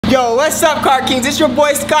Yo, what's up, Car Kings? It's your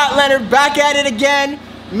boy Scott Leonard back at it again.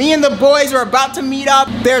 Me and the boys are about to meet up.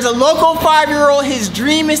 There's a local 5-year-old, his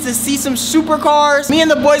dream is to see some supercars. Me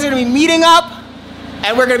and the boys are gonna be meeting up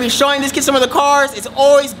and we're gonna be showing this kid some of the cars. It's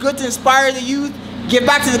always good to inspire the youth, give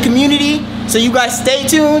back to the community. So you guys stay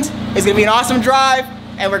tuned. It's gonna be an awesome drive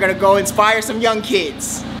and we're gonna go inspire some young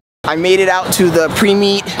kids. I made it out to the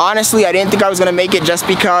pre-meet. Honestly, I didn't think I was gonna make it just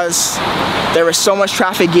because there was so much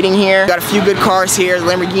traffic getting here. Got a few good cars here,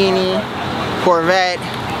 Lamborghini, Corvette,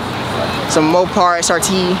 some Mopar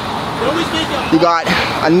SRT. We got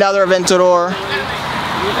another Aventador,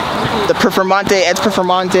 the Performante, Ed's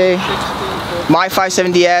Performante, my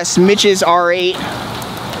 570S, Mitch's R8.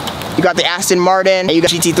 You got the Aston Martin, and you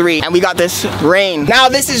got GT3, and we got this rain. Now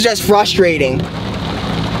this is just frustrating.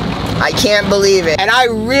 I can't believe it. And I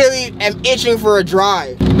really am itching for a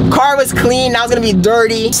drive. Car was clean, now it's gonna be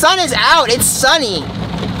dirty. Sun is out, it's sunny,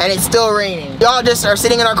 and it's still raining. We all just are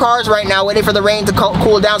sitting in our cars right now waiting for the rain to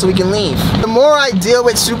cool down so we can leave. The more I deal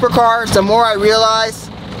with supercars, the more I realize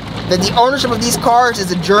that the ownership of these cars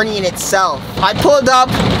is a journey in itself. I pulled up,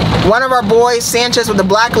 one of our boys, Sanchez, with the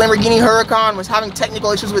black Lamborghini Huracan, was having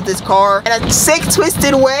technical issues with this car. In a sick,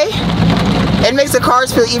 twisted way, it makes the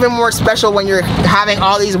cars feel even more special when you're having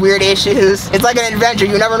all these weird issues. It's like an adventure,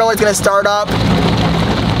 you never know when it's gonna start up.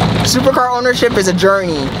 Supercar ownership is a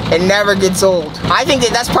journey. It never gets old. I think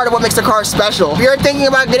that's part of what makes the car special. If you're thinking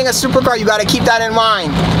about getting a supercar, you gotta keep that in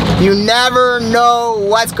mind. You never know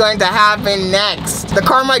what's going to happen next. The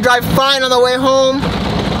car might drive fine on the way home.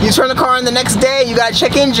 You turn the car on the next day, you gotta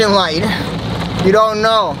check engine light. You don't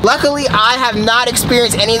know. Luckily, I have not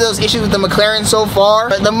experienced any of those issues with the McLaren so far.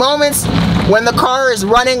 But the moments when the car is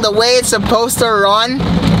running the way it's supposed to run,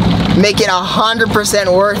 make it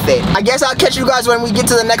 100% worth it. I guess I'll catch you guys when we get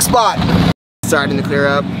to the next spot. Starting to clear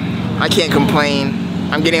up. I can't complain.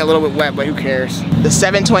 I'm getting a little bit wet, but who cares? The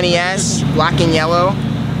 720S, black and yellow.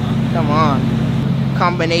 Come on.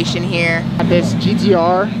 Combination here. Got this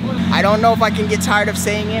GTR. I don't know if I can get tired of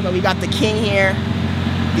saying it, but we got the King here.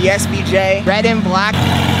 The SVJ. Red and black.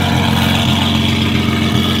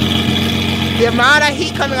 The amount of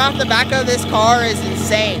heat coming off the back of this car is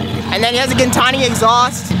insane. And then he has a Gintani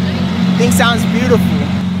exhaust. Thing sounds beautiful.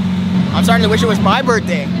 I'm starting to wish it was my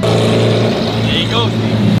birthday. There you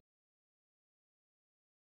go.